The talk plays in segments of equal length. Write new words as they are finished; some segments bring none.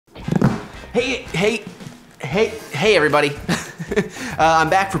Hey everybody. I'm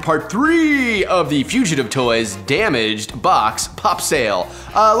back for part 3 of the Fugitive Toys damaged box pop sale.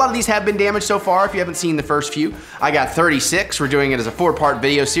 A lot of these have been damaged so far if you haven't seen the first few. I got 36, we're doing it as a 4-part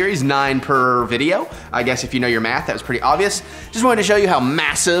video series, 9 per video. I guess if you know your math, that was pretty obvious. Just wanted to show you how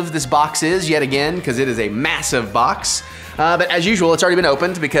massive this box is yet again, because it is a massive box. But as usual, it's already been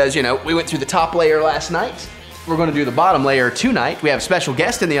opened because, you know, we went through the top layer last night. We're gonna do the bottom layer tonight. We have a special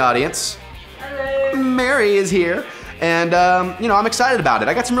guest in the audience. Hello. Mary is here. And, you know, I'm excited about it.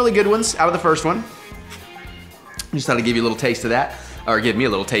 I got some really good ones out of the first one. Just thought I'd give you a little taste of that. Or give me a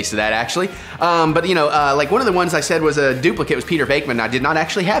little taste of that, actually. But, you know, like one of the ones I said was a duplicate was Peter Venkman. I did not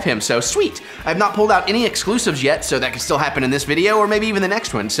actually have him, so sweet. I have not pulled out any exclusives yet, so that could still happen in this video or maybe even the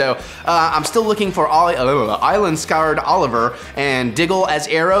next one. So I'm still looking for Island Scarred Oliver and Diggle as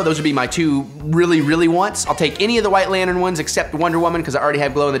Arrow. Those would be my 2 really wants. I'll take any of the White Lantern ones except Wonder Woman because I already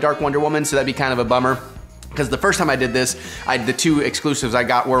have Glow in the Dark Wonder Woman, so that'd be kind of a bummer. Because the first time I did this, the 2 exclusives I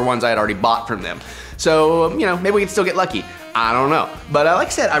got were ones I had already bought from them. So, you know, maybe we can still get lucky. I don't know. But like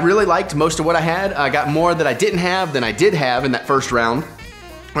I said, I really liked most of what I had. I got more that I didn't have than I did have in that first round.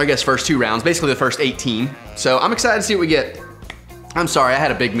 Or I guess first 2 rounds, basically the first 18. So I'm excited to see what we get. I'm sorry, I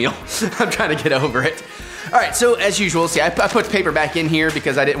had a big meal. I'm trying to get over it. All right, so as usual, see, I put the paper back in here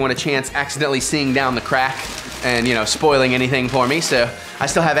because I didn't want a chance accidentally seeing down the crack and, you know, spoiling anything for me. So I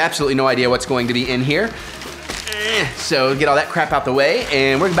still have absolutely no idea what's going to be in here. So get all that crap out the way,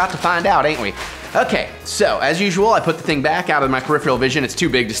 and we're about to find out, ain't we? Okay, so as usual, I put the thing back out of my peripheral vision. It's too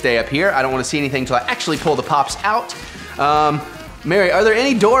big to stay up here. I don't want to see anything until I actually pull the pops out. Mary, are there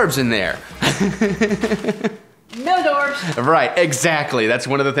any Dorbs in there? No Dorbs. Right, exactly. That's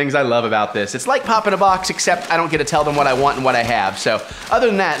one of the things I love about this. It's like popping a box, except I don't get to tell them what I want and what I have. So other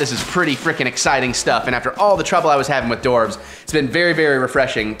than that, this is pretty freaking exciting stuff. And after all the trouble I was having with Dorbs, it's been very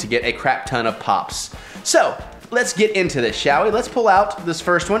refreshing to get a crap ton of pops. So let's get into this, shall we? Let's pull out this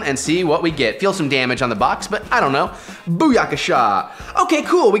first one and see what we get. Feel some damage on the box, but I don't know. Booyakasha. Okay,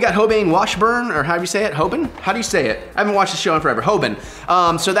 cool. We got Hoban Washburn, or how do you say it? Hoban? How do you say it? I haven't watched the show in forever. Hoban.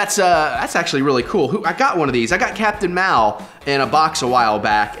 So that's actually really cool. I got one of these. I got Captain Mal in a box a while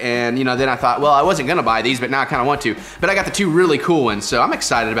back, and you know, then I thought, well, I wasn't gonna buy these, but now I kind of want to. But I got the 2 really cool ones, so I'm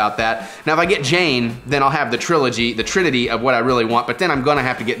excited about that. Now, if I get Jane, then I'll have the trilogy, the trinity of what I really want. But then I'm gonna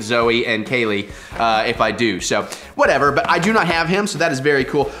have to get Zoe and Kaylee if I do. So whatever. But I do not have him, so that is very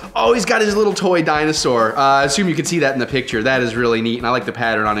cool. Oh, he's got his little toy dinosaur. I assume you can see that in the picture. That is really neat, and I like the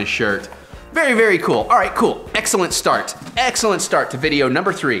pattern on his shirt. Very cool. All right, cool. Excellent start. Excellent start to video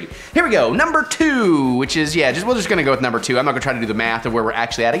number 3. Here we go, number 2, which is, yeah, we're just gonna go with number 2. I'm not gonna try to do the math of where we're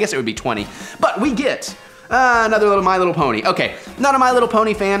actually at. I guess it would be 20. But we get another little My Little Pony. Okay, not a My Little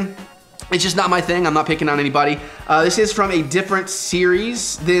Pony fan. It's just not my thing. I'm not picking on anybody. This is from a different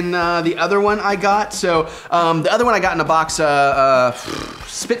series than the other one I got. So the other one I got in a box,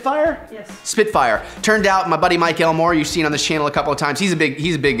 Spitfire? Yes. Spitfire. Turned out my buddy Mike Elmore, you've seen on this channel a couple of times, he's a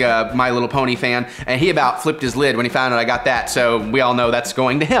big My Little Pony fan, and he about flipped his lid when he found out I got that. So we all know that's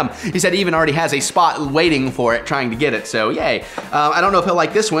going to him. He said he even already has a spot waiting for it, trying to get it. So yay. I don't know if he'll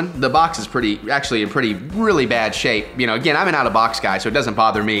like this one. The box is actually in really bad shape. You know, again, I'm an out of box guy, so it doesn't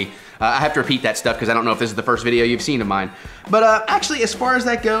bother me. I have to repeat that stuff because I don't know if this is the first video you've seen of mine. But actually, as far as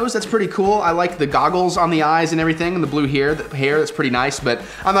that goes, that's pretty cool. I like the goggles on the eyes and everything, and the blue hair, that's pretty nice, but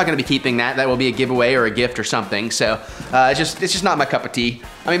I'm not gonna be keeping that. That will be a giveaway or a gift or something, so it's just not my cup of tea.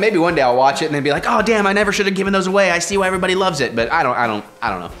 I mean, maybe one day I'll watch it and then be like, oh damn, I never should have given those away. I see why everybody loves it, but I don't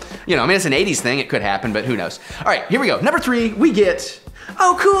know. You know, I mean, it's an 80s thing, it could happen, but who knows. All right, here we go. Number 3, we get,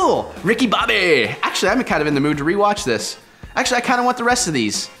 oh cool, Ricky Bobby. Actually, I'm kind of in the mood to rewatch this. Actually, I kind of want the rest of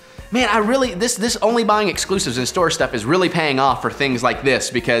these. Man, I really, this only buying exclusives and store stuff is really paying off for things like this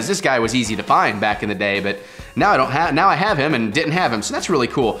because this guy was easy to find back in the day, but now I have him and didn't have him, so that's really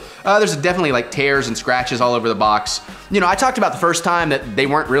cool. There's definitely like tears and scratches all over the box. You know, I talked about the first time that they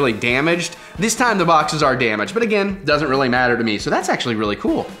weren't really damaged. This time the boxes are damaged, but again, doesn't really matter to me, so that's actually really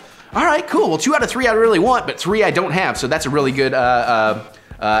cool. All right, cool. Well, 2 out of 3 I really want, but 3 I don't have, so that's a really good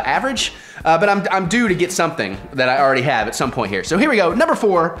average. But I'm due to get something that I already have at some point here. So here we go, number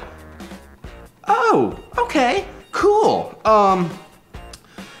 4. Oh, okay, cool.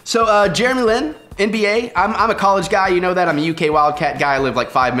 So Jeremy Lin, NBA, I'm a college guy, you know that. I'm a UK Wildcat guy. I live like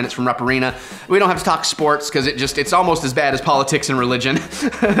 5 minutes from Rupp Arena. We don't have to talk sports because it's almost as bad as politics and religion.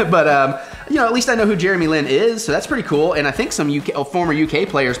 But you know, at least I know who Jeremy Lin is, so that's pretty cool. And I think some former UK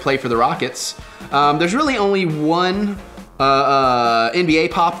players play for the Rockets. There's really only one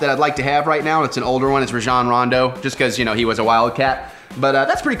NBA pop that I'd like to have right now. It's an older one. It's Rajon Rondo, just because, you know, he was a Wildcat. But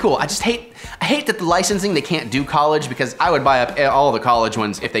that's pretty cool. I hate that the licensing, they can't do college, because I would buy up all the college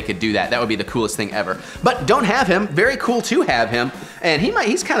ones if they could do that. That would be the coolest thing ever. But don't have him. Very cool to have him. And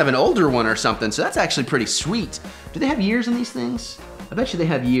he's kind of an older one or something, so that's actually pretty sweet. Do they have years in these things? I bet you they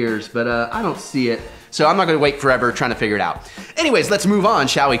have years, but I don't see it. So I'm not gonna wait forever trying to figure it out. Anyways, let's move on,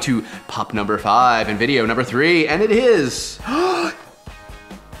 shall we, to pop number 5 and video number 3, and it is,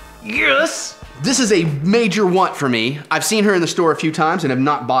 yes! This is a major want for me. I've seen her in the store a few times and have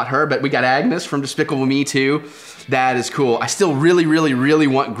not bought her, but we got Agnes from Despicable Me 2. That is cool. I still really, really, really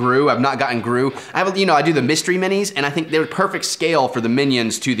want Gru. I've not gotten Gru. I do the mystery minis, and I think they're perfect scale for the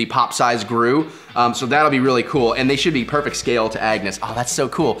Minions to the pop size Gru. So that'll be really cool, and they should be perfect scale to Agnes. Oh, that's so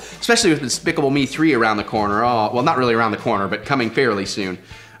cool. Especially with Despicable Me 3 around the corner. Oh, well, not really around the corner, but coming fairly soon.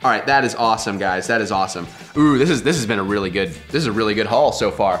 All right, that is awesome, guys. That is awesome. Ooh, this has been a really good haul so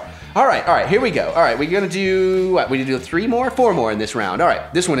far. All right, here we go. All right, we're gonna do, what, we need to do 3 more, 4 more in this round. All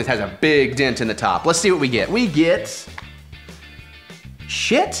right, this one has a big dent in the top. Let's see what we get. We get,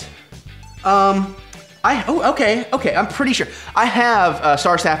 shit. Okay, I'm pretty sure. I have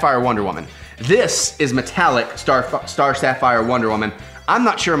Star Sapphire Wonder Woman. This is metallic Star Sapphire Wonder Woman. I'm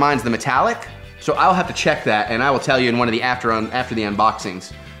not sure mine's the metallic, so I'll have to check that, and I will tell you in one of the after the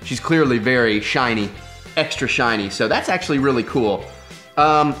unboxings. She's clearly very shiny, extra shiny, so that's actually really cool.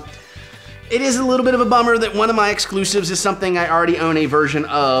 It is a little bit of a bummer that one of my exclusives is something I already own a version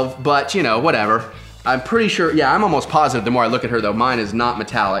of, but you know, whatever. I'm pretty sure, yeah, I'm almost positive the more I look at her though, mine is not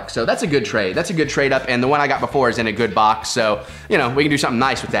metallic, so that's a good trade. That's a good trade up, and the one I got before is in a good box, so, you know, we can do something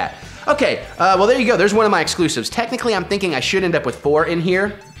nice with that. Okay, well there you go, there's one of my exclusives. Technically, I'm thinking I should end up with 4 in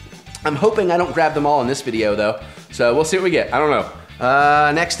here. I'm hoping I don't grab them all in this video though, so we'll see what we get, I don't know.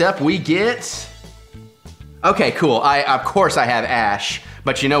 Next up, we get, okay, cool, of course I have Ash,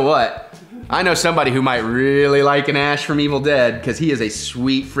 but you know what? I know somebody who might really like an Ash from Evil Dead, because he is a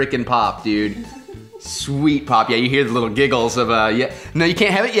sweet freaking pop, dude. Sweet pop. Yeah, you hear the little giggles of, yeah. No, you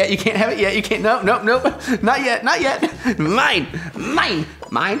can't have it yet, you can't have it yet, you can't, nope, not yet, not yet. Mine.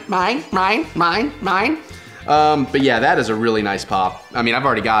 But yeah, that is a really nice pop. I mean, I've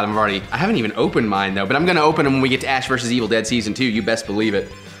already got them, I haven't even opened mine though, but I'm gonna open them when we get to Ash vs. Evil Dead Season 2, you best believe it.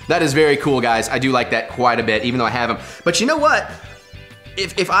 That is very cool, guys. I do like that quite a bit, even though I have them. But you know what?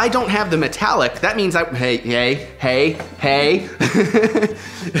 If I don't have the metallic, that means hey.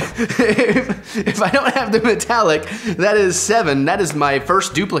 If I don't have the metallic, that is 7. That is my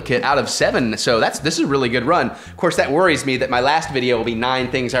first duplicate out of 7. So this is a really good run. Of course, that worries me that my last video will be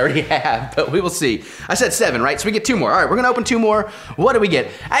 9 things I already have, but we will see. I said 7, right? So we get 2 more. All right, we're gonna open 2 more. What do we get?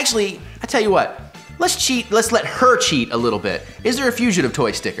 Actually, I tell you what, let's cheat. Let's let her cheat a little bit. Is there a Fugitive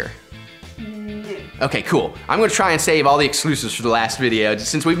Toy sticker? Okay, cool. I'm gonna try and save all the exclusives for the last video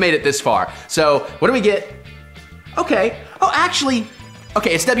since we've made it this far. So, what do we get? Okay, oh actually,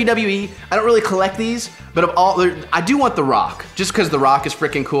 okay, it's WWE. I don't really collect these, but of all, I do want The Rock, just because The Rock is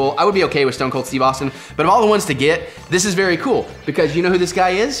freaking cool. I would be okay with Stone Cold Steve Austin, but of all the ones to get, this is very cool, because you know who this guy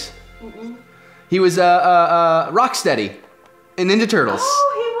is? He was Rocksteady in Ninja Turtles.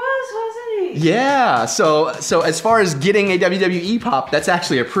 Oh, he was, wasn't he? Yeah, so as far as getting a WWE pop, that's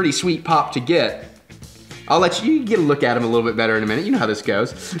actually a pretty sweet pop to get. I'll let you get a look at him a little bit better in a minute. You know how this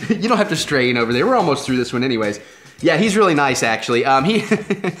goes. You don't have to strain over there. We're almost through this one anyways. Yeah, he's really nice actually. I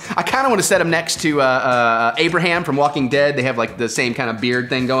kind of want to set him next to Abraham from Walking Dead. They have like the same kind of beard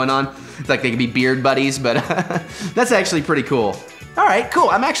thing going on. It's like they could be beard buddies, but that's actually pretty cool. All right, cool.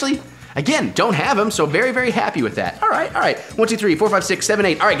 I'm actually, again, don't have him, so very, very happy with that. All right. 1, 2, 3, 4, 5, 6, 7,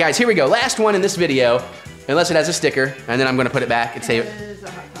 8. All right, guys, here we go. Last one in this video, unless it has a sticker, and then I'm gonna put it back and say,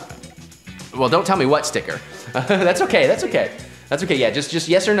 well, don't tell me what sticker. That's okay, that's okay. That's okay, yeah, just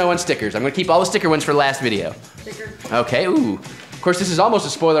yes or no on stickers. I'm gonna keep all the sticker ones for the last video. Sticker. Okay, ooh. Of course, this is almost a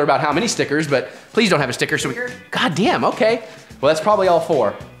spoiler about how many stickers, but please don't have a sticker, so we, God damn, okay. Well, that's probably all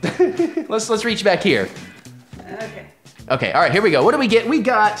 4. Let's reach back here. Okay. Okay, all right, here we go. What do we get? We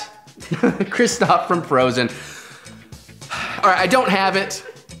got Kristoff from Frozen. All right, I don't have it.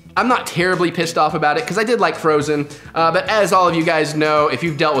 I'm not terribly pissed off about it because I did like Frozen, but as all of you guys know, if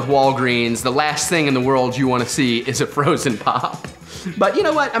you've dealt with Walgreens, the last thing in the world you want to see is a Frozen pop. But you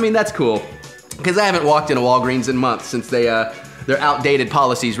know what? I mean, that's cool because I haven't walked into Walgreens in months since their outdated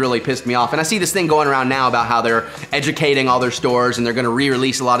policies really pissed me off. And I see this thing going around now about how they're educating all their stores and they're going to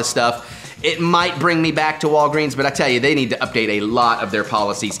re-release a lot of stuff. it might bring me back to Walgreens, but I tell you, they need to update a lot of their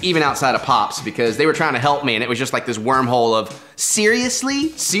policies, even outside of Pops, because they were trying to help me and it was just like this wormhole of, seriously?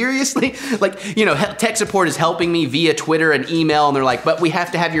 Seriously? Like, you know, tech support is helping me via Twitter and email, and they're like, but we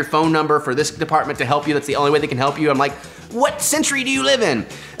have to have your phone number for this department to help you. That's the only way they can help you. I'm like, what century do you live in?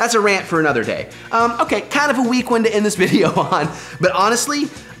 That's a rant for another day. Okay, kind of a weak one to end this video on, but honestly,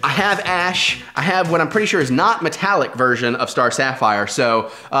 I have Ash. I have what I'm pretty sure is not metallic version of Star Sapphire,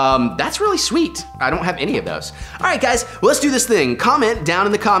 so that's really sweet. I don't have any of those. All right, guys, well, let's do this thing. Comment down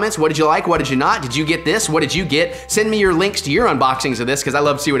in the comments, what did you like, what did you not? Did you get this? What did you get? Send me your links to your unboxings of this, because I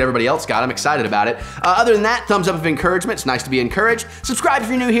love to see what everybody else got. I'm excited about it. Other than that, thumbs up of encouragement. It's nice to be encouraged. Subscribe if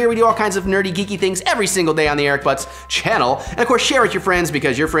you're new here. We do all kinds of nerdy, geeky things every single day on the Eric Butts channel. And of course, share with your friends,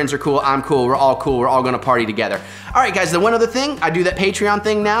 because your friends are cool, I'm cool, we're all gonna party together. All right, guys, the one other thing, I do that Patreon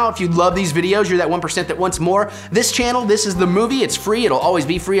thing now. If you love these videos, you're that 1% that wants more. This channel, this is the movie. It's free. It'll always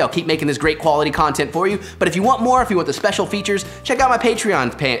be free. I'll keep making this great quality content for you. But if you want more, if you want the special features, check out my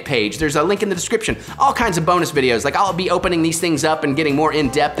Patreon page. There's a link in the description. All kinds of bonus videos. Like, I'll be opening these things up and getting more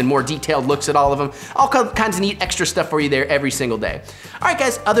in-depth and more detailed looks at all of them. All kinds of neat extra stuff for you there every single day. All right,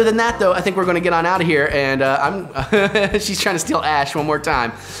 guys, other than that, though, I think we're going to get on out of here. And she's trying to steal Ash one more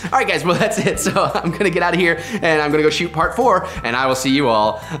time. All right, guys, well, that's it. So I'm going to get out of here, and I'm going to go shoot part 4, and I will see you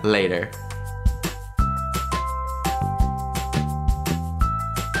all later.